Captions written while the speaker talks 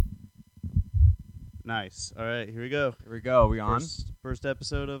Nice. All right, here we go. Here we go. We on? First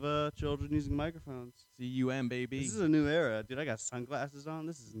episode of Children Using Microphones. C-U-M, baby. This is a new era. Dude, I got sunglasses on.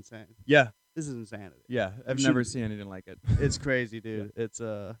 This is insane. Yeah. This is insanity. Yeah. I've never seen anything like it. It's crazy, dude. Yeah. It's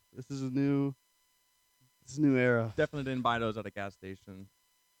this is a new era. Definitely didn't buy those at a gas station.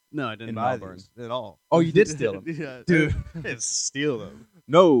 No, I didn't buy these at all. Oh, you did steal them? Yeah, dude. I didn't steal them.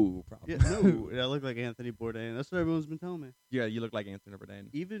 No problem. Yeah, no. I look like Anthony Bourdain. That's what everyone's been telling me. Yeah, you look like Anthony Bourdain.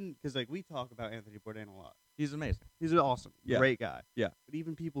 Even because we talk about Anthony Bourdain a lot. He's amazing. He's awesome. Yeah. Great guy. Yeah. But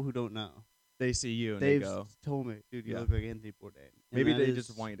even people who don't know, they see you and they've they go, told me, dude, you look like Anthony Bourdain. Maybe they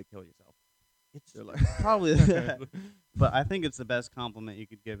just want you to kill yourself. It's like probably that. But I think it's the best compliment you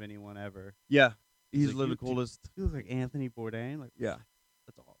could give anyone ever. Yeah. He's literally the coolest. You look like Anthony Bourdain. Like, yeah.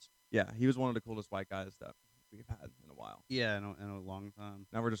 That's awesome. Yeah, he was one of the coolest white guys that we've had in a while. Yeah, in a long time.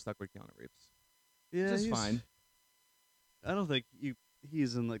 Now we're just stuck with Keanu Reeves. Yeah, just fine. I don't think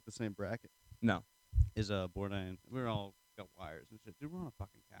he's in like the same bracket. No. Is Bourdain. We're all got wires and shit. Dude, we're on a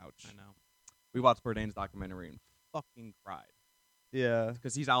fucking couch. I know. We watched Bourdain's documentary and fucking cried. Yeah.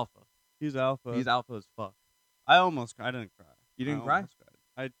 Because he's alpha. He's alpha. He's alpha as fuck. I almost cried. I didn't cry. You didn't cry?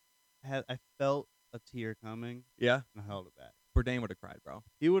 I felt a tear coming. Yeah? And I held it back. Bourdain would have cried, bro.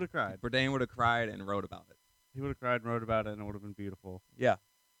 He would have cried. Bourdain would have cried and wrote about it. He would have cried and wrote about it, and it would have been beautiful. Yeah.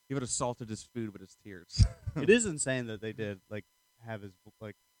 He would have salted his food with his tears. It is insane that they did, like, have his,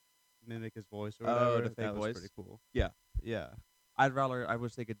 like, mimic his voice or whatever. Oh, the fake that voice? was pretty cool. Yeah. Yeah. I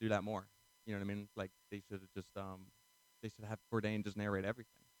wish they could do that more. You know what I mean? Like, they should have just, they should have Bourdain just narrate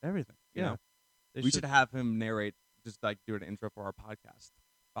everything. Everything. You know? We should have him narrate, just, like, do an intro for our podcast.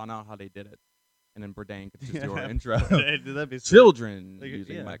 Found out how they did it. And then Bourdain could just do our intro. That'd be Children like,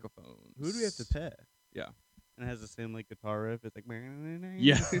 using microphones. Who do we have to pay? Yeah. And it has the same like guitar riff. It's like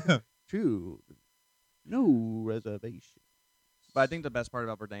yeah. True. No reservation. But I think the best part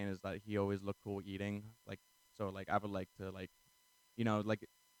about Bourdain is that he always looked cool eating. Like so like I would like to we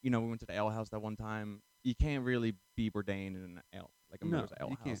went to the ale house that one time. You can't really be Bourdain in an ale. Like a Miller's ale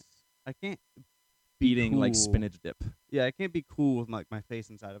house. Can't. I can't eating cool. like spinach dip. Yeah, I can't be cool with like my face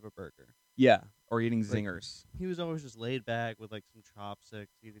inside of a burger. Yeah, or eating zingers. He was always just laid back with like some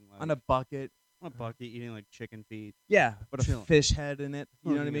chopsticks, eating like on a bucket, eating like chicken feet. Yeah, but a fish head in it.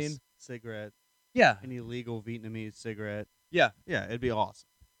 You know what I mean? Cigarette. Yeah, an illegal Vietnamese cigarette. Yeah, yeah, it'd be awesome.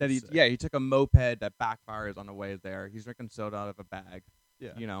 That he took a moped that backfires on the way there. He's drinking soda out of a bag.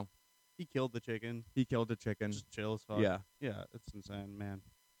 Yeah, you know, he killed the chicken. Just chill as fuck. Yeah, yeah, it's insane, man.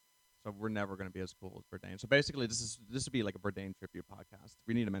 So we're never going to be as cool as Bourdain. So basically, this would be like a Bourdain tribute podcast.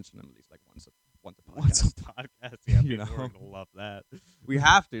 We need to mention him at least like once a podcast. Yeah, you know, we're gonna love that. We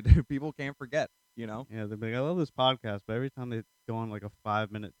have to, dude. People can't forget. You know. Yeah, they're like, I love this podcast, but every time they go on like a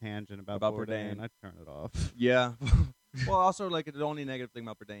 5-minute tangent about Bourdain, I turn it off. Yeah. Well, also like the only negative thing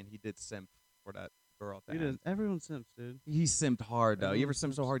about Bourdain, he did simp for that girl. Everyone simps, dude. He simped hard though. You ever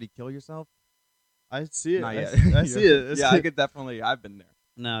simp so hard you kill yourself? I see it. Not yet. I see it. Yeah, I could definitely. I've been there.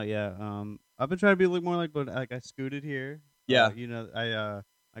 No, yeah. I've been trying to be a little more like, but like I scooted here. Yeah.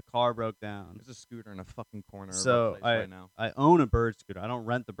 My car broke down. There's a scooter in a fucking corner. So of a place right now. I own a bird scooter. I don't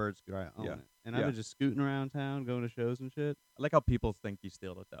rent the bird scooter. I own it, and Yeah. I've been just scooting around town, going to shows and shit. I like how people think you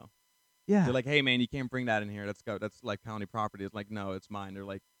steal it though. Yeah. They're like, hey man, you can't bring that in here. That's like county property. It's like, no, it's mine. They're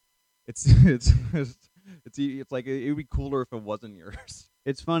like, it's like it would be cooler if it wasn't yours.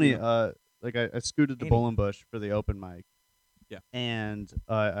 It's funny. Like I scooted to Bullenbush for the open mic. Yeah. And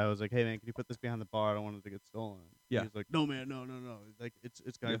I was like, hey man, can you put this behind the bar? I don't want it to get stolen. Yeah. He's like, no man, no. Like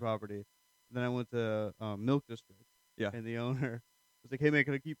it's county property. Then I went to Milk District. Yeah. And the owner was like, hey man,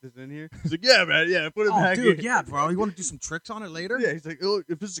 can I keep this in here? He's like, yeah man, yeah, put it back. Dude, here. yeah, bro. You want to do some tricks on it later? Yeah. He's like, oh,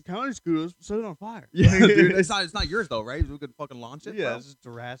 if it's a county scooter, let's set it on fire. Yeah, dude. It's not yours though, right? We could fucking launch it. Yeah. Bro. It's just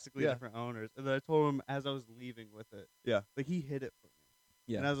drastically different owners. And then I told him as I was leaving with it. Yeah. Like he hid it for me.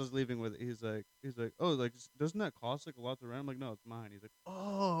 Yeah. And as I was leaving with it, he's like, oh, like, doesn't that cost like a lot to rent? I'm like, no, it's mine. He's like,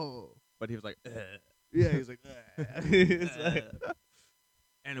 oh. But he was like, yeah, he's like,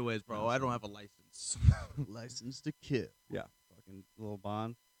 anyways, bro, I don't have a license. License to kill. Yeah. Fucking little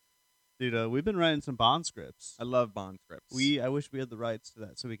Bond. Dude, we've been writing some Bond scripts. I love Bond scripts. I wish we had the rights to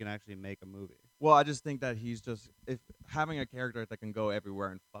that so we can actually make a movie. Well, I just think that if having a character that can go everywhere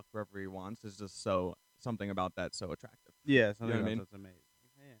and fuck wherever he wants is just something about that so attractive. Yeah, something you know about what I mean? that's amazing.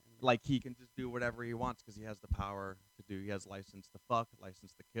 Like he can just do whatever he wants because he has the power to do. He has license to fuck,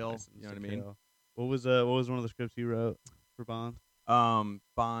 license to kill. You know what I mean? What was one of the scripts you wrote for Bond?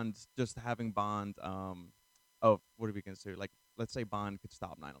 Bond, just having Bond. What are we gonna say? Like, let's say Bond could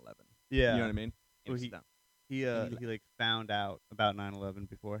stop 9/11. Yeah, you know what I mean? Well, he like found out about 9/11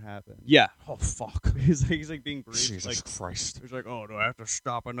 before it happened. Yeah. Oh fuck. he's like being briefed. Jesus like, Christ. He's like, oh, do I have to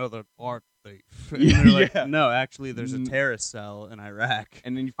stop another thief. And they're like, Yeah. no, actually, there's a terrorist cell in Iraq.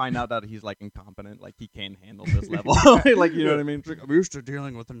 And then you find out that he's like incompetent, like he can't handle this level. Like, you know what I mean? It's like, I'm used to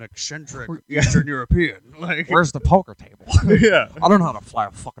dealing with an eccentric Eastern European. Like, Where's the poker table? yeah. I don't know how to fly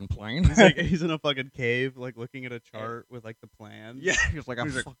a fucking plane. He's like, he's in a fucking cave, like looking at a chart with like the plans. Yeah, he's like,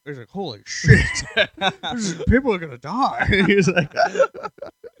 He's like, holy shit, people are gonna die. He's like,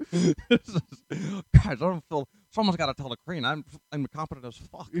 guys, I don't feel. Someone's got to tell the Korean I'm incompetent as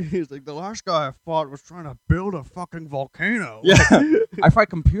fuck. he's like, the last guy I fought was trying to build a fucking volcano. Yeah, I fight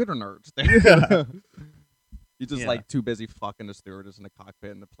computer nerds. Yeah. He's just Yeah. like too busy fucking the stewardess in the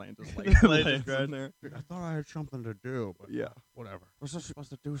cockpit, and the plane just like Plane lands just in there. I thought I had something to do, but Yeah. whatever. We're supposed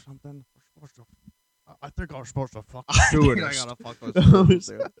to do something. We're supposed to. I think I was supposed to fuck I the think stewardess. I gotta fuck those stewardess,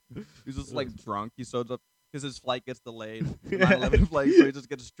 dude. He's just like drunk. He shows up because his flight gets delayed. The 9/11 flight, so he just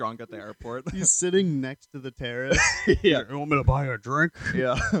gets drunk at the airport. He's sitting next to the terrorist. Yeah. You want me to buy you a drink?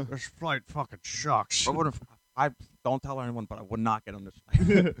 Yeah. This flight fucking sucks. I don't tell anyone, but I would not get on this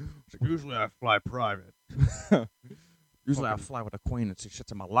flight. Usually I fly private. Usually I Fucking- fly with a queen and she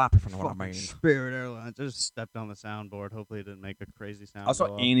sits in my lap, if you know what I Fucking mean. Spirit Airlines. I just stepped on the soundboard. Hopefully it didn't make a crazy sound. Also,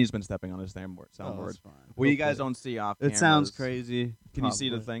 go off. Annie's been stepping on his soundboard. Oh, that's fine. Well, you guys Hopefully. don't see off It sounds cameras. crazy. Can you see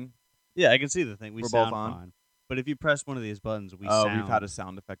the probably. thing? Yeah, I can see the thing. We We're sound both on? fine. But if you press one of these buttons, we Oh, sound. we've had a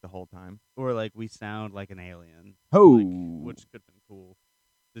sound effect the whole time. Or like we sound like an alien. Oh. Like, which could have been cool.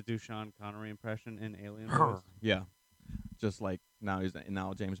 To do Sean Connery impression in Alien voice. Yeah. Just like now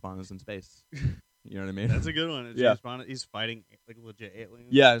James Bond is in space. You know what I mean? That's a good one. It's Yeah. James Bond. He's fighting like legit aliens.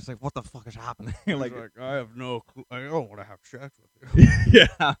 Yeah, it's like, what the fuck is happening? He's like, like, I have no clue. I don't want to have sex with you. yeah.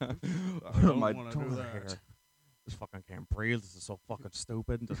 I What don't am I wanna do doing that. here? This fucking can't breathe. This is so fucking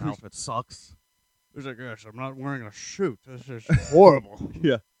stupid. This outfit sucks. He's like, yes, I'm not wearing a suit. This is horrible.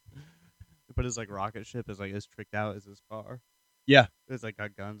 Yeah. But his like rocket ship is like as tricked out as his car. Yeah. It's like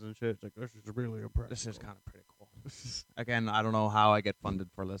got guns and shit. It's like, this is really impressive. This is kind of pretty cool. Again, I don't know how I get funded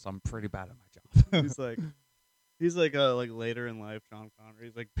for this. I'm pretty bad at my job. he's like later in life Sean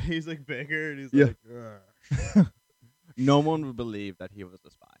Connery. He's like bigger and he's Yeah. like, "Ugh." No one would believe that he was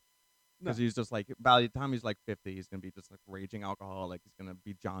a spy. Because No. he's just like, by the time he's like 50, he's going to be just like raging alcoholic. He's going to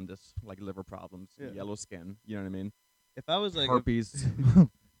be jaundice, like liver problems, Yeah. yellow skin. You know what I mean? If I was like Herpes. if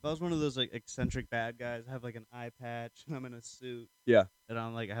I was one of those like eccentric bad guys, I have like an eye patch, and I'm in a suit, Yeah. and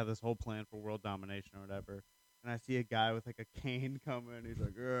I'm like I have this whole plan for world domination or whatever, and I see a guy with like a cane coming, and he's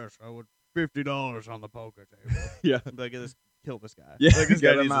like, yes, I would $50 on the poker table. Yeah. I'm like, kill this guy. Yeah, like, this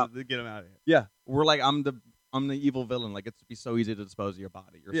get guy him needs out. to get him out of here. Yeah. We're like, I'm the evil villain. Like, it'd be so easy to dispose of your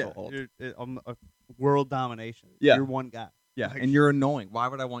body. You're so old. World domination. Yeah. You're one guy. Yeah. like- And you're annoying. Why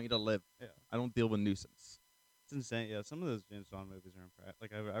would I want you to live? Yeah. I don't deal with nuisance. It's insane. Yeah, some of those James Bond movies are impressive.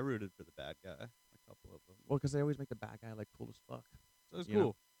 Like I rooted for the bad guy, a couple of them. Well, because they always make the bad guy like cool as fuck. So it's You know.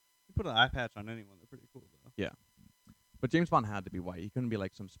 cool. You put an eye patch on anyone, they're pretty cool though. But James Bond had to be white. He couldn't be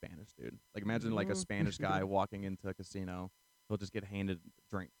like some Spanish dude. Like, imagine like a Spanish guy walking into a casino. He'll just get handed a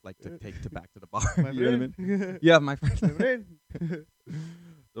drink, like to take to back to the bar. My You know what I mean? friend. Yeah, my friend. My friend.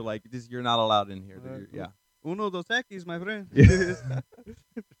 They're like, you're not allowed in here. Dude. Yeah. Uno, dos X, my friend.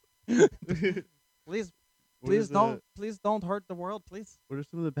 Please, What is the- please don't hurt the world, please. What are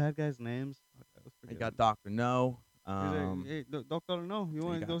some of the bad guys' names? I got Doctor No. Hey, Doctor, no, you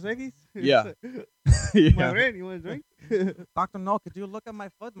want got- dos X? Yeah. My friend, you want a drink? Doctor No, could you look at my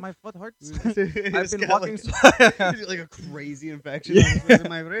foot? My foot hurts. I've I've been walking. like a crazy infection. Yeah.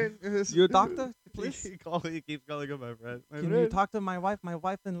 My friend. You a doctor, please? He keeps calling him my friend. My Can friend. you talk to my wife? My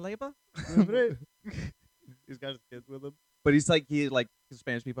wife in labor. My friend. He's got his kids with him. But he's like,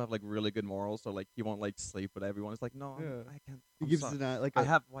 Spanish people have like really good morals, so like he won't like sleep with everyone. It's like, no, Yeah. I can't. He I'm gives sorry. like I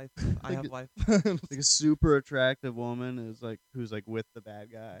have wife. I like have a- wife. like a super attractive woman is like who's like with the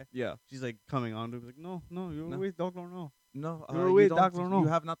bad guy. Yeah. She's like coming on to him like, no, you're No. with Doctor No. No, You're you with don't- Doctor No. You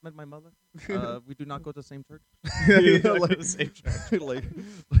have not met my mother. We do not go to the same church. You know, know, like- the same like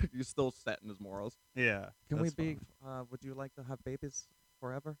you're still set in his morals. Yeah. Can we that's be? fine. Would you like to have babies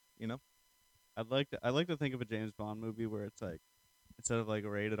forever? You know? I'd like to think of a James Bond movie where it's like instead of like a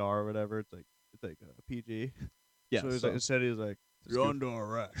rated R or whatever, it's like a PG. Yeah. So, he's like, instead he's like, you're under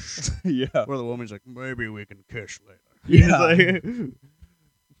arrest. yeah. Or the woman's like, maybe we can kiss later. Yeah. He's like,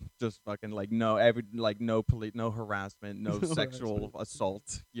 Just fucking like no no harassment, no No sexual harassment.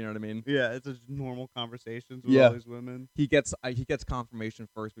 assault. You know what I mean? yeah, it's just normal conversations with Yeah. all these women. He gets confirmation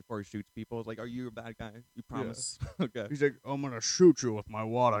first before he shoots people. It's like, are you a bad guy? You promise? Okay. He's like, I'm gonna shoot you with my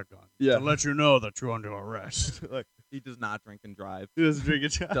water gun. Yeah. To let you know that you're under arrest. Like he does not drink and drive. He doesn't drink a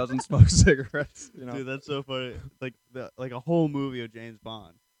shot. Doesn't smoke cigarettes. You know? Dude, that's so funny. Like a whole movie of James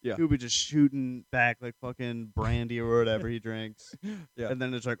Bond. Yeah. He'll be just shooting back like fucking brandy or whatever he drinks. Yeah. And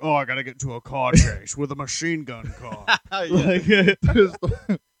then it's like, oh, I gotta get into a car chase with a machine gun car.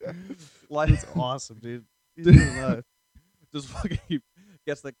 Like, it's awesome, dude. He's doing life. Just fucking he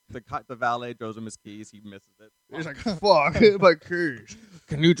gets the valet throws him his keys. He misses it. He's like, fuck, my keys.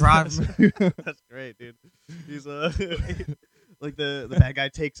 Can you drive me? That's great, dude. He's like the bad guy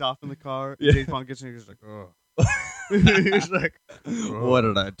takes off in the car. Yeah. James Bond gets in. He's like, oh. He's like, oh, What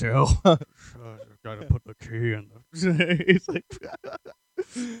did I do? Gotta put the key in the. he's like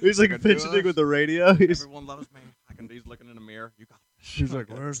I can do fidgeting this. with the radio. Everyone loves me. He's looking in the mirror. You got this. He's like,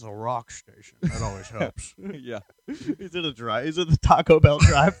 where's the rock station? That always helps. Yeah. He's in He's at the Taco Bell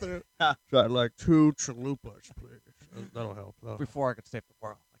drive-thru. Try like 2 chalupas, please. That'll help. Before I could save the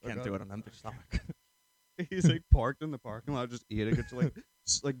world, I can't Okay. do it on an empty stomach. He's like parked in the parking lot, just eating it,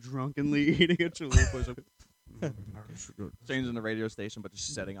 like drunkenly eating a chalupa. He's like, Changing the radio station, but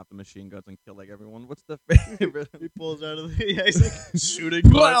just setting up the machine guns and killing everyone. What's the favorite? he pulls out of the. Yeah, he's like shooting.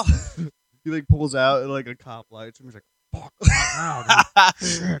 bullets. He like pulls out and like a cop lights him. He's like, fuck now, dude.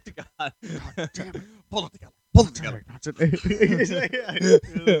 Shit. God. God damn it. Pull it together. Pull it together. He's like, yeah.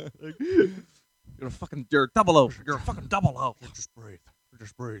 You're a fucking you're a double O. You're a fucking double O. Just breathe.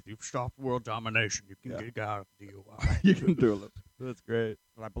 Just breathe. You've stopped world domination. You can get out of D.U.I. You can do it. That's great.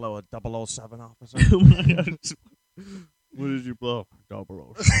 Did I blow a 007 officer? What did you blow?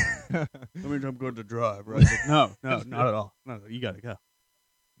 007. That means I'm good to drive, right? Like, no, not at all. No, you gotta go.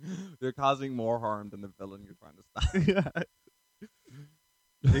 You're causing more harm than the villain you're trying to stop.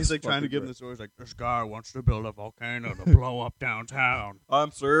 Yeah. He's like trying to give him the story. He's like, this guy wants to build a volcano to blow up downtown. I'm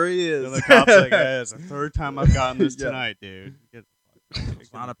sure he is. And the cop's like, hey, it's the 3rd time I've gotten this Yeah. tonight, dude.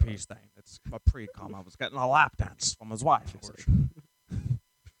 It's not a peace thing. It's a pre-com. I was getting a lap dance from his wife.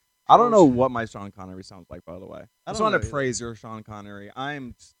 I don't know what my Sean Connery sounds like, by the way. I just want to praise your Sean Connery.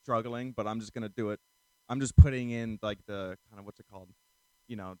 I'm struggling, but I'm just going to do it. I'm just putting in, like, the kind of, what's it called?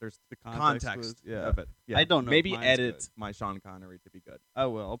 You know, there's the context of it. Yeah. I don't know. Maybe if mine's edit good. my Sean Connery to be good. I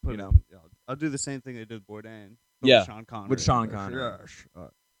will. I'll put You it know. in. Yeah, I'll do the same thing they did with Bourdain. but Yeah, With Sean Connery. with Sean Connery. Yes.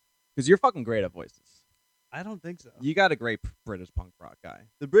 Because you're fucking great at voices. I don't think so. You got a great British punk rock guy.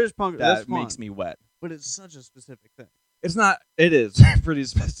 The British punk, that's That fun, makes me wet. but it's such a specific thing. It's not. It is pretty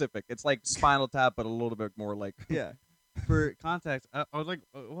specific. It's like Spinal Tap, but a little bit more like. Yeah. For context, I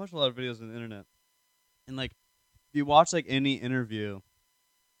watch a lot of videos on the internet, and like, if you watch like any interview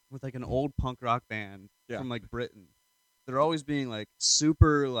with like an old punk rock band from like Britain, they're always being like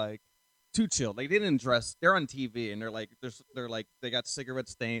super like too chill. They didn't dress. They're on TV and they're like they got cigarette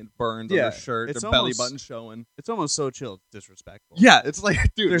stains, burns on their shirt, it's their belly almost- button showing. it's almost so chill, it's disrespectful. Yeah, it's like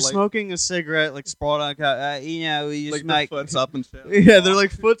dude, they're like, smoking a cigarette like sprawled on couch. You know, we just like their make foot's up and shit. yeah, they're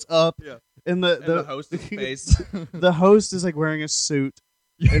like foot's up. Yeah. And And the host's face. the host is like wearing a suit,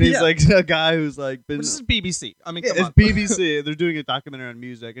 and he's Yeah. like a guy who's like been. This is BBC. I mean, Yeah, come it's on. BBC. They're doing a documentary on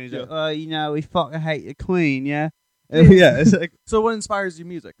music, and he's Yeah. like, "Oh, you know, we fucking hate the Queen, yeah." Yeah, it's like So what inspires your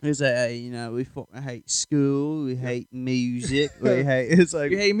music? he's like, "Hey, you know, we fucking hate school, we hate music, we hate." It's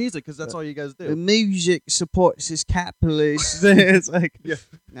like You hate music because that's all you guys the do. music supports this capitalist. It's like, Yeah.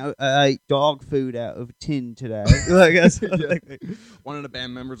 no, I ate dog food out of a tin today. Like, that's like, One of the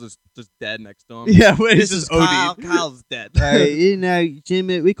band members is just dead next to him. yeah, but This it's is just Kyle. OD. Kyle's dead. Hey, you know,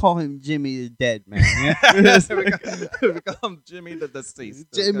 Jimmy, we call him Jimmy the Dead Man. Yeah? we call him Jimmy the deceased.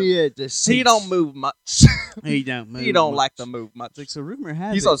 Jimmy the Deceased. He don't move much. He don't move. He don't much. like to move much. It's like, so rumor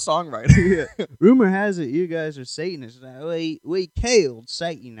has He's it. a songwriter. Rumor has it you guys are Satanists. Like, we killed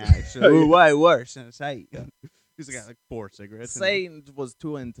Satan actually. We're way worse than Satan. He's got like 4 cigarettes. Satan was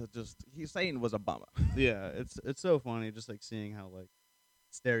too into Satan was a bummer. Yeah, it's so funny just like seeing how like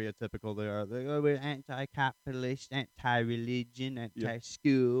stereotypical they are. Like, oh, we're anti-capitalist, anti-religion,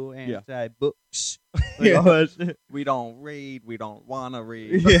 anti-school, anti-books. Like, all that shit. We don't read. We don't want to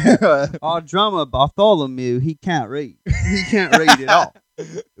read. Yeah. Our drummer Bartholomew, he can't read. He can't read at all.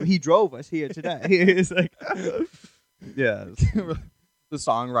 He drove us here today. It's like, yeah, The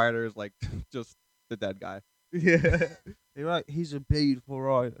songwriter is like just the dead guy. yeah. You're right. He's a beautiful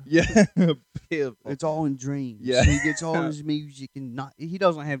writer. Yeah. Beautiful. It's all in dreams. Yeah. He gets all his music and not. He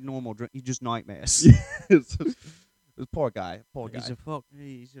doesn't have normal dreams. He just nightmares. This poor guy. Poor guy.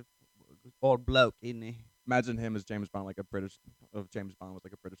 He's a old bloke, isn't he? Imagine him as James Bond, like a British. If James Bond was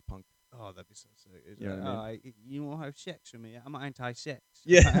like a British punk. Oh, that'd be so sick. You know what I You won't have sex with me. I'm anti-sex.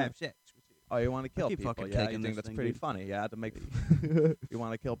 Yeah. I have sex with you. Oh, you want to kill keep people? fucking Yeah, taking you think this that's thing, pretty dude. funny? Yeah, to make. You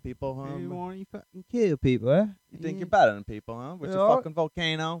want to kill people, huh? You want to fucking kill people, huh? You think you're better than people, huh? With your Yeah. fucking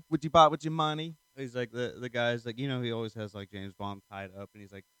volcano? Would you buy it with your money? He's like the guy's like, you know, he always has like James Bond tied up, and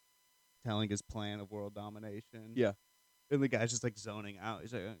he's like telling his plan of world domination. Yeah. And the guy's just like zoning out.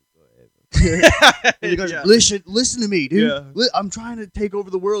 He's like, go ahead. And he goes, listen to me, dude. Yeah. I'm trying to take over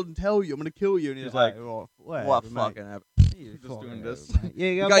the world and tell you I'm gonna kill you. And he's like, well, what mate. fucking happened? You Just doing whatever, this. mate. Yeah,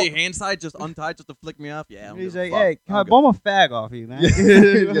 You got your hands tied, just untied, just to flick me off. Yeah. He's like, hey, can I bomb a fag off you, man?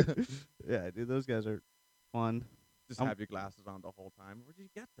 Yeah, dude, those guys are fun. Just have your glasses on the whole time. Where'd you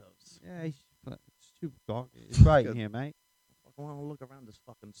get those? Yeah, it's too dark. It's bright in here, mate. I want to look around this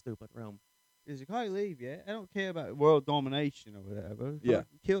fucking stupid room. Is you can't leave yet? I don't care about world domination or whatever. Yeah.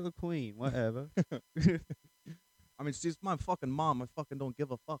 Kill the queen, whatever. I mean, she's my fucking mom. I fucking don't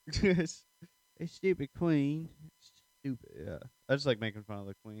give a fuck. A stupid queen. Stupid, yeah. I just like making fun of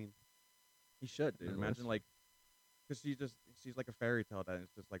the queen. You should, dude. Imagine, like, because she's like a fairy tale that is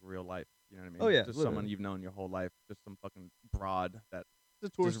just like real life. You know what I mean? Oh, yeah. Just literally. someone you've known your whole life. Just some fucking broad that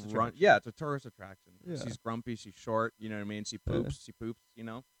It's a tourist just attraction. Yeah, it's a tourist attraction. Yeah. She's grumpy. She's short. You know what I mean? She poops. You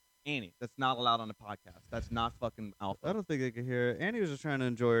know? Annie. That's not allowed on the podcast. That's not fucking alpha. I don't think they could hear it. Annie was just trying to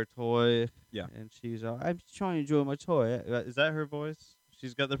enjoy her toy. Yeah. And she's I'm just trying to enjoy my toy. Is that her voice?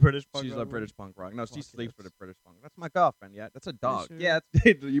 She's got the British punk She's rock a British voice? punk rock. No, she Fuck sleeps yes. with a British punk. That's my girlfriend. Yeah, that's a dog. sure? Yeah,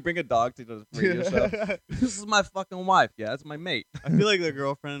 you bring a dog to the radio show. This is my fucking wife. Yeah, that's my mate. I feel like the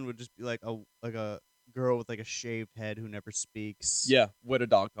girlfriend would just be like a girl with like a shaved head who never speaks. Yeah, with a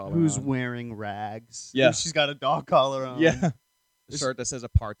dog collar. Who's on. wearing rags. Yeah. She's got a dog collar on. Yeah. A shirt that says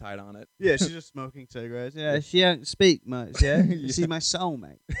apartheid on it. Yeah, she's just smoking cigarettes. Yeah, she don't speak much, yeah? She's my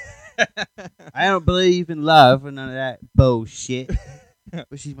soulmate. I don't believe in love or none of that bullshit.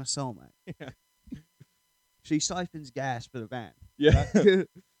 But she's my soulmate. Yeah. She siphons gas for the van. Yeah. Right?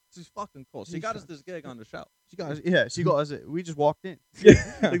 She's fucking cool. She got us this gig on the show. She got us. We just walked in. Yeah.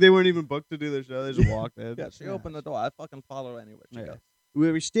 Like they weren't even booked to do their show. They just walked in. Yeah, she opened the door. I fucking follow her anywhere she Yeah. goes.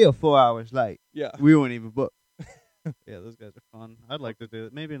 We were still 4 hours late. Yeah. We weren't even booked. Yeah, those guys are fun. I'd like to do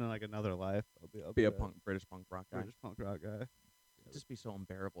it. Maybe in like another life. I'll Be a that. British punk rock guy. British punk rock guy. It'd just be so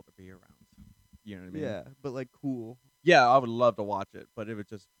unbearable to be around. You know what I mean? Yeah, but like cool. Yeah, I would love to watch it, but it would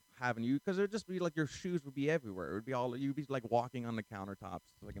just having you, because it would just be like your shoes would be everywhere. It would be you'd be like walking on the countertops,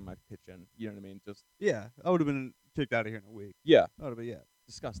 like in my kitchen. You know what I mean? Just Yeah, I would have been kicked out of here in a week. yeah, I would have been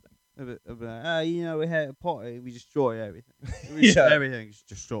disgusting. we had a party. We destroy everything. Yeah. Everything's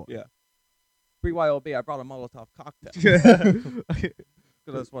destroyed. Yeah. BYOB, I brought a Molotov cocktail. Because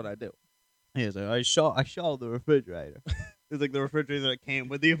that's what I do. Yeah, so I shot the refrigerator. It's like the refrigerator that came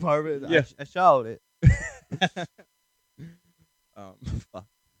with the apartment. Yeah. I shot it. Fuck.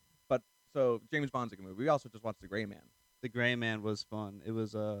 But so James Bond's a good movie. We also just watched The Gray Man. The Gray Man was fun. It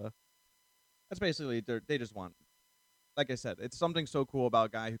was That's basically they just want, like I said, it's something so cool about a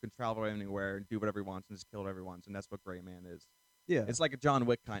guy who can travel anywhere and do whatever he wants and just kill whatever he wants, and that's what Gray Man is. yeah. It's like a John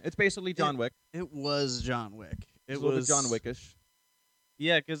Wick kind. It's basically John Wick. It was John Wick. It's a little bit John Wickish.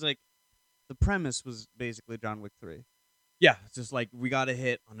 Yeah, because like the premise was basically John Wick 3. Yeah, it's just like we got a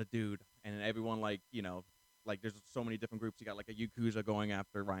hit on a dude, and everyone like like there's so many different groups. You got like a Yakuza going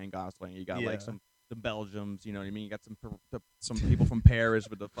after Ryan Gosling. You got like the Belgians. You know what I mean? You got some people from Paris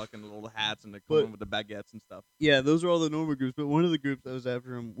with the fucking little hats and the with the baguettes and stuff. Yeah, those are all the normal groups. But one of the groups that was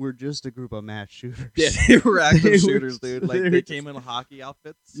after him were just a group of mass shooters. Yeah, they were active They were shooters, dude. Like they just- came in hockey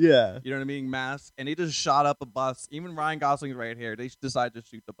outfits. Yeah. You know what I mean? Masks, and they just shot up a bus. Even Ryan Gosling's right here. They decided to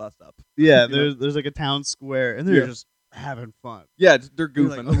shoot the bus up. Yeah, You know? there's like a town square, and they're just having fun. Yeah, they're They're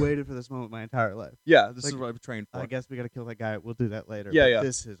goofing. like, I waited for this moment my entire life. Yeah, this Like, is what I've trained for. I guess we gotta kill that guy. We'll do that later. Yeah, but yeah.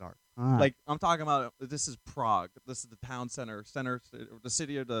 This is our time. Like I'm talking about, this is Prague. This is the town center, the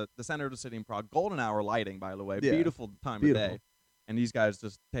city of the center of the city in Prague. Golden hour lighting, by the way, Yeah. beautiful time Beautiful. of day. And these guys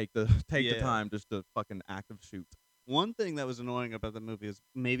just take the Yeah. time just to fucking active shoot. one thing that was annoying about the movie is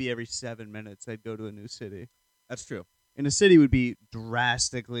maybe every 7 minutes they'd go to a new city. That's true. And the city would be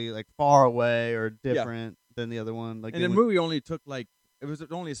drastically like far away or different than the other one. Like And they the would- movie only took like it was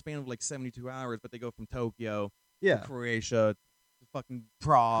only a span of like 72 hours, but they go from Tokyo, yeah, to Croatia, to fucking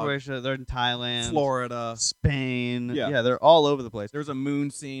Prague, Croatia, they're in Thailand, Florida. Spain. Yeah. Yeah, they're all over the place. There was a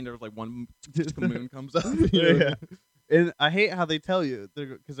moon scene. There was like one moon comes up. You know? Yeah. And I hate how they tell you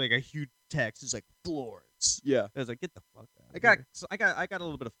because like a huge text is like Florence. Yeah. I was like, get the fuck out. I got a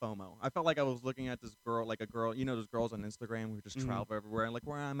little bit of FOMO. I felt like I was looking at this girl, like a girl, you know, those girls on Instagram who just Mhm. travel everywhere, like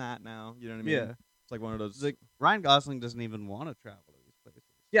where I'm at now. You know what I mean? Yeah. It's like one of those. It's like Ryan Gosling doesn't even want to travel to these places.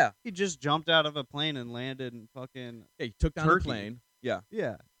 Yeah. He just jumped out of a plane and landed in fucking yeah, he took down Turkey. a plane. Yeah,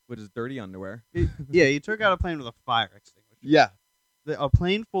 yeah. with his dirty underwear. Yeah, he took out a plane with a fire extinguisher. Yeah. A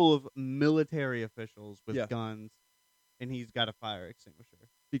plane full of military officials with Yeah. guns, and he's got a fire extinguisher.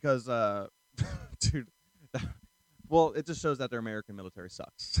 Because, dude, well, it just shows that their American military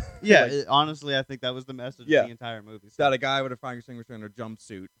sucks. Yeah, Like, honestly, I think that was the message Yeah. of the entire movie. it's got a guy with a fire extinguisher and a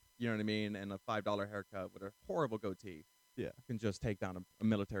jumpsuit, you know what I mean, and a $5 haircut with a horrible goatee. can just take down a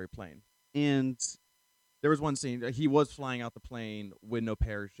military plane. And there was one scene he was flying out the plane with no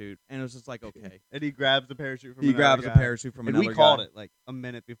parachute, and it was just like, okay. And he grabs the parachute from he another grabs guy. a parachute from and another we called guy. it like a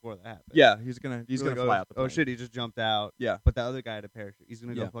minute before that happened. Yeah, he's gonna We're fly out the plane. Oh shit, he just jumped out. Yeah, but the other guy had a parachute. He's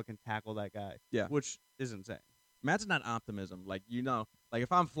gonna go Yeah. fucking tackle that guy. Yeah. which is insane. Imagine that optimism. Like, like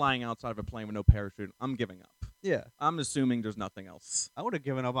if I'm flying outside of a plane with no parachute, I'm giving up. Yeah, I'm assuming there's nothing else. I would have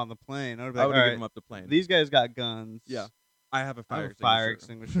given up on the plane. I would I have would have given up the plane. These guys got guns. Yeah. I have a I have fire a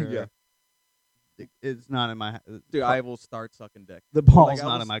extinguisher. Yeah. It's not in my. Dude, I will start sucking dick. The ball's Like,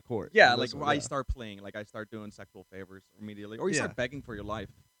 not in my court. Yeah, So like this- I start playing, like I start doing sexual favors immediately, or you Yeah. start begging for your life.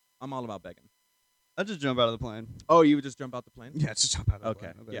 I'm all about begging. I just jump out of the plane. Oh, you would just jump out the plane? Yeah, just jump out of the Okay,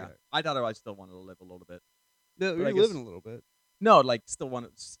 plane. I'll be yeah. alright. I thought I still wanted to live a little bit. Yeah, But we're I guess- living a little bit. No, like still want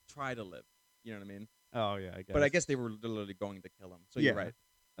to try to live. You know what I mean? Oh yeah, I guess. But I guess they were literally going to kill him. So Yeah. you're right.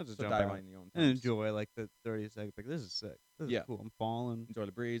 I'll just So jump die out on your own and terms. enjoy like the 30 seconds. Like this is sick. This Yeah. is cool. I'm falling. Enjoy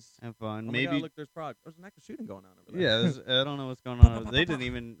the breeze. Have fun. Oh my Maybe. God, look, there's an active shooting going on over there. Yeah, I don't know what's going on. They didn't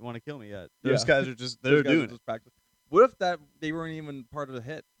even want to kill me yet. Those Yeah. guys are just Those they're guys are doing it. just practicing. What if they weren't even part of the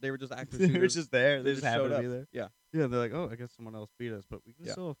hit? They were just active They were shooters. just there. They They just just happened showed to be up. there. Yeah. Yeah, they're like, oh, I guess someone else beat us, but we can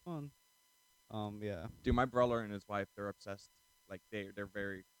Yeah. still have fun. Yeah. Dude, my brother and his wife, they're obsessed. Like they're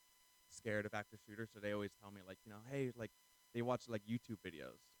very scared of active shooters, so they always tell me like, hey, like they watch like YouTube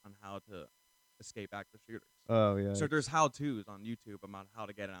videos on how to escape active shooters. Oh yeah. So there's how-tos on YouTube about how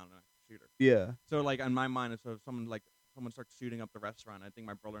to get out an active shooter. Yeah. So like in my mind, if someone starts shooting up the restaurant, I think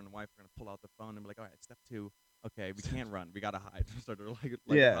my brother and wife are gonna pull out the phone and be like, all right, step 2. Okay, we can't run. We gotta hide. So they're like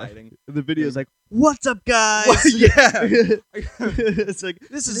Yeah. hiding. The video's Yeah. like, "What's up, guys?" Yeah. It's like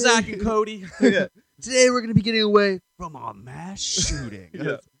This is Zach and Cody. Yeah. Today we're gonna be getting away from a mass shooting.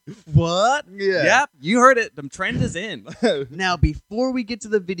 Yeah. What? Yeah. Yep, you heard it. The trend is in. Now, before we get to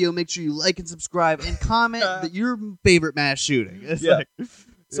the video, make sure you like and subscribe and comment your favorite mass shooting. It's Yeah. like,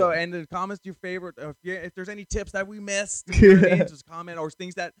 So, and in the comments, your favorite, if there's any tips that we missed, you know what I mean, just comment, or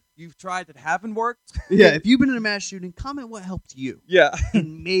things that you've tried that haven't worked. yeah, if you've been in a mass shooting, comment what helped you. Yeah.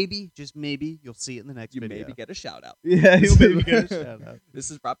 And maybe, just maybe, you'll see it in the next You video. maybe get a shout out. Yeah, you'll maybe get a shout out.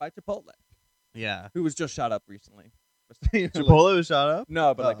 This is brought by Chipotle, Yeah. who was just shot up recently. Chipotle was shot up?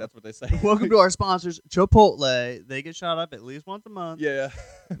 No, but like Oh. that's what they say. Welcome to our sponsors, Chipotle. They get shot up at least once a month. Yeah.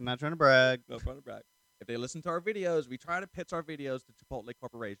 I'm not trying to brag. No fun to brag. If they listen to our videos, we try to pitch our videos to Chipotle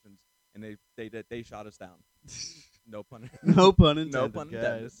corporations, and they shot us down. No pun. No pun intended, No pun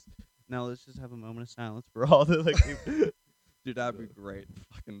intended. guys. Now let's just have a moment of silence for all the like people. Dude, that'd be great.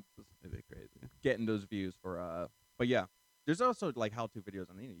 Fucking It'd be crazy. getting those views for But yeah, there's also like how-to videos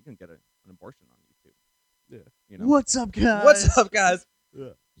on the internet. You can get an abortion on YouTube. Yeah. You know. What's up, guys? What's up, guys?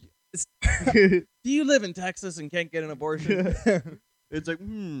 Yeah. Do you live in Texas and can't get an abortion? It's like,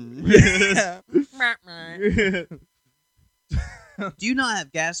 Yeah. Do you not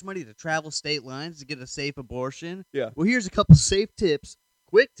have gas money to travel state lines to get a safe abortion? Yeah. Well, here's a couple safe tips,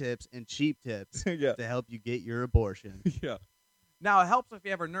 quick tips, and cheap tips Yeah. to help you get your abortion. Yeah. Now it helps if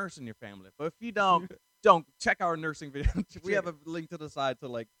you have a nurse in your family, but if you don't check our nursing video. We have a link to the side to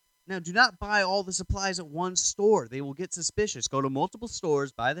like. Now, do not buy all the supplies at one store. They will get suspicious. Go to multiple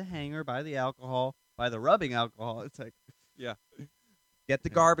stores, buy the hanger, buy the alcohol, buy the rubbing alcohol. It's like, Yeah. Get the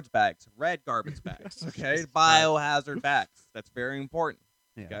Yeah. garbage bags, red garbage bags, okay? Biohazard bags. That's very important,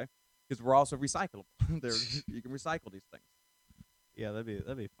 yeah. okay? Because we're also recyclable. You can recycle these things. Yeah,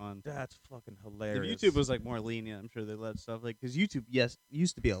 that'd be fun. That's fucking If hilarious. YouTube was like more lenient, I'm sure they let stuff like because YouTube,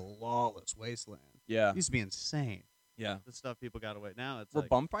 used to be a lawless wasteland. yeah, It used to be insane. yeah. The stuff people got away. Now it's Were like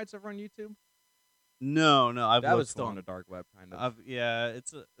bum fights ever on YouTube? no. I've That was looked still for on the 'em. dark web, kind of.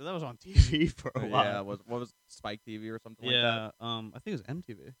 That was on TV for a while. Yeah, what was Spike TV or something like that? Yeah, I think it was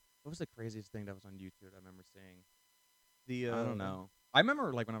MTV. What was the craziest thing that was on YouTube I remember seeing? The I don't know. I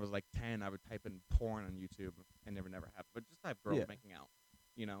remember like when I was like 10, I would type in porn on YouTube and never happened. But just type girls Yeah. making out.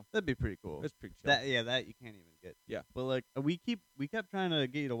 You know, That'd be pretty cool. it's pretty chill. That you can't even get. Yeah. But like we kept trying to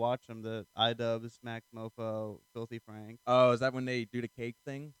get you to watch them. The iDubbbz, Smack Mofo, Filthy Frank. Oh, is that when they do the cake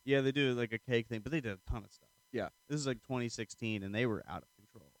thing? Yeah, they do like a cake thing, but they did a ton of stuff. Yeah. This is like 2016, and they were out of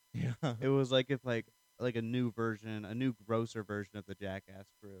control. Yeah. It was like if like a new version, a new grosser version of the Jackass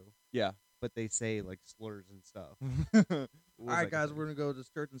crew, Yeah. but they say like slurs and stuff. All right, guys, we're gonna go to this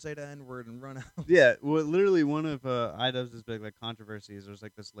church and say the N-word and run out. Yeah, well, literally one of iDubbbz's big like controversies. There's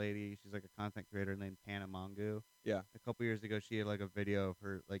like this lady, she's like a content creator named Tana Mongu. Yeah. A couple years ago, she had like a video of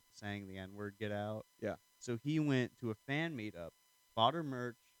her like saying the N-word, "Get out." Yeah. So he went to a fan meetup, bought her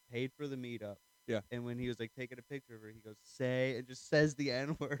merch, paid for the meetup. Yeah. And when he was like taking a picture of her, he goes, "Say," and just says the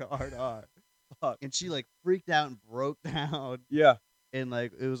N-word hard R. Fuck. And she like freaked out and broke down, Yeah. and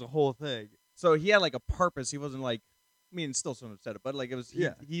like it was a whole thing. So he had like a purpose. He wasn't like I mean, still shouldn't have said it, but like it was.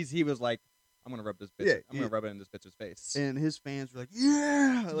 Yeah. He was like, I'm gonna rub this bitch. Yeah, I'm gonna rub it in this bitch's face. And his fans were like,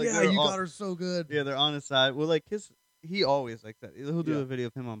 yeah, like, yeah, you got her so good. Yeah, they're on his side. Well, like he always like that. He'll do Yeah. a video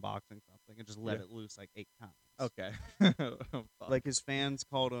of him unboxing something and just let Yeah. it loose like 8 times. Okay. Oh, fuck. Like his fans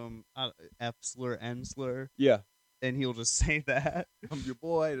called him F slur, N slur, yeah, and he'll just say that. I'm your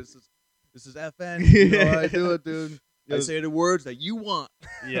boy. This is FN. You know how I do it, dude. I was- say the words that you want.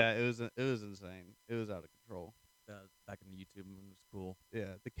 Yeah, it was insane. It was out of control. Back in YouTube, it was cool.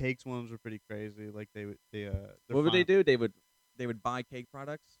 Yeah, the cakes ones were pretty crazy. Like What would they do? They would buy cake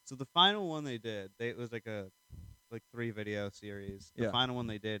products. So the final one they did, it was like a 3 video series. The Yeah. final one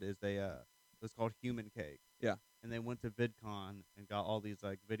they did is it was called Human Cake. Yeah. And they went to VidCon and got all these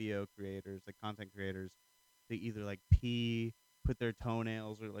like video creators, like content creators, to either like pee, put their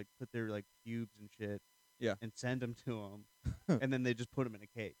toenails, or like put their like pubes and shit. Yeah. And send them to them, and then they just put them in a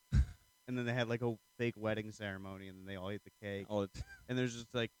cake. And then they had like a fake wedding ceremony, and then they all ate the cake. And there's just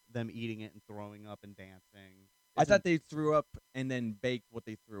like them eating it and throwing up and dancing. I thought they threw up and then baked what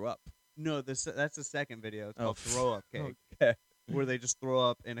they threw up. No, that's the second video. It's called Throw Up Cake, Okay. where they just throw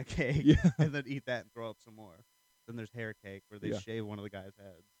up in a cake Yeah. and then eat that and throw up some more. Then there's Hair Cake, where they Yeah. shave one of the guy's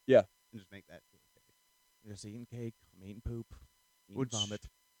heads. Yeah. And just make that to a cake. I'm just eating cake. I'm eating poop. Eating Which vomit.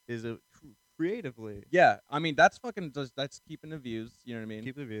 is creatively Yeah, I mean that's that's keeping the views. You know what I mean?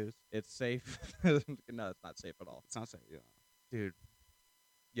 keep the views. It's safe. No, it's not safe at all, It's not safe, yeah. dude.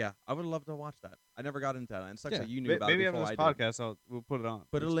 Yeah, I would love to watch that. I never got into that. And it sucks Yeah, that you knew about it maybe before after I this podcast, we'll put it on.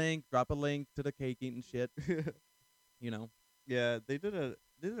 did. Drop a link to the cake eating shit. You know? Yeah, they did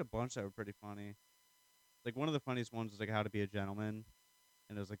a bunch that were pretty funny. Like one of the funniest ones was like How to Be a Gentleman,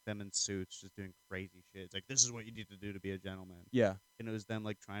 and it was like them in suits just doing crazy shit. It's like, this is what you need to do to be a gentleman. Yeah, And it was them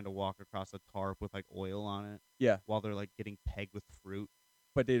like trying to walk across a tarp with like oil on it. Yeah. While they're like getting pegged with fruit.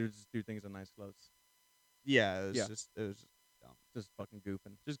 but they would just do things in nice clothes. Yeah, it was Yeah. just dumb. Just fucking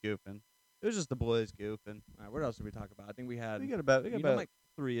goofing. Just goofing. It was just the boys goofing. All right, what else did we talk about? I think we had We got about you know, about like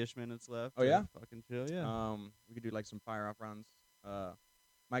 3-ish minutes left. Oh, to yeah? Fucking chill, yeah. we could do like some fire off rounds.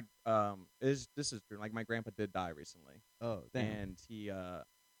 My this is true. Like my grandpa did die recently. Oh, damn. And he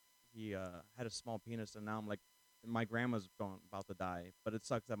had a small penis, and now I'm like, my grandma's about to die, but it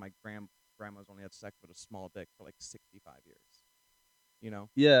sucks that my grandma's only had sex with a small dick for like 65 years. You know,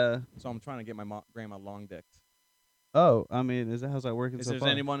 Yeah. so I'm trying to get my grandma long dicked. Oh, I mean, how's that working Is so there far?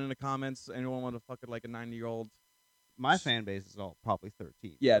 anyone in the comments? Anyone want to fuck it like a 90-year-old? My fan base is all probably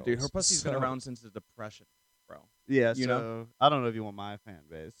 13. Yeah, dude, her pussy's been around since the Depression, bro. Yeah, you so know? I don't know if you want my fan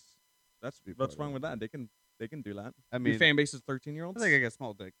base. That's be what's part wrong of with that? They can do that. I mean, Your fan base is I 13-year-olds. think I got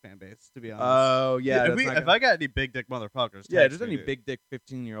small dick fan base, to be honest. Oh yeah, If I got any big dick motherfuckers, yeah, text there's me, any dude. big dick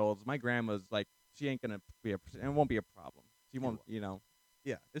 15-year-olds. My grandma's like, she ain't gonna be it won't be a problem. She won't, you know.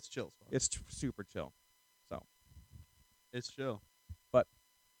 Yeah, it's chill as fuck. It's super chill. So, It's chill.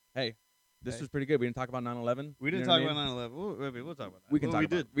 hey, this Hey. was pretty good. We didn't talk about 9/11. We didn't talk about 9/11. We'll talk about that. We can Well,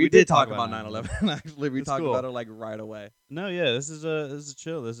 talk we about. did. We did talk about 9/11. Actually, we It's talked cool. about it like right away. No, yeah, this is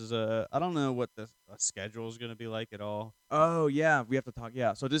chill. This is I don't know what the schedule is gonna be like at all. Oh yeah, we have to talk.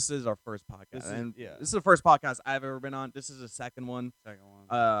 Yeah, so this is our first podcast, Yeah. this is the first podcast I've ever been on. This is the second one. Second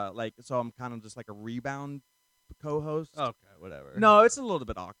one. Like so, I'm kind of just like a rebound co-host. Okay, whatever. No, it's a little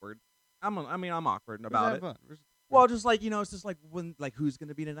bit awkward. I'm awkward about it. Fun. Well, just like, you know, it's just like when, like, who's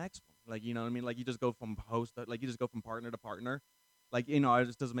gonna be the next one? Like, you know what I mean? Like, you just go from like, you just go from partner to partner. Like, you know, it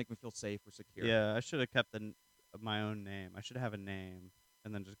just doesn't make me feel safe or secure. Yeah, I should have kept my own name. I should have a name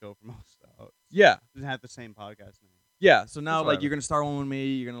and then just go from most out. Yeah. Just have the same podcast name. Yeah. So now, That's like, right. you're gonna start one with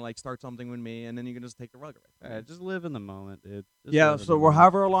me. You're gonna like start something with me, and then you can just take the rug away. from me. Yeah, just live in the moment, dude. Just Yeah. live in So the we're moment.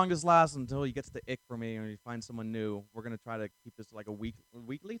 however long this lasts until he gets the ick for me, and you find someone new. We're gonna try to keep this like a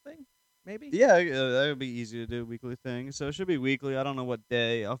weekly thing, maybe. Yeah, that would be easy to do, weekly thing. So it should be weekly. I don't know what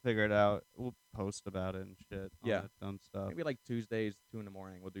day. I'll figure it out. We'll post about it and shit. All Yeah. that dumb stuff. Maybe like Tuesdays, 2 in the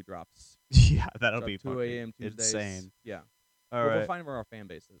morning. We'll do drops. Yeah, that'll Drop be 2 fucking a.m. Tuesdays. insane. Yeah. All We'll right. find where our fan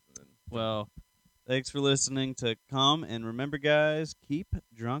base is. And then Well, thanks for listening to Come. And remember, guys, keep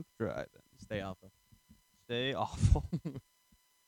drunk driving. stay alpha. Stay awful.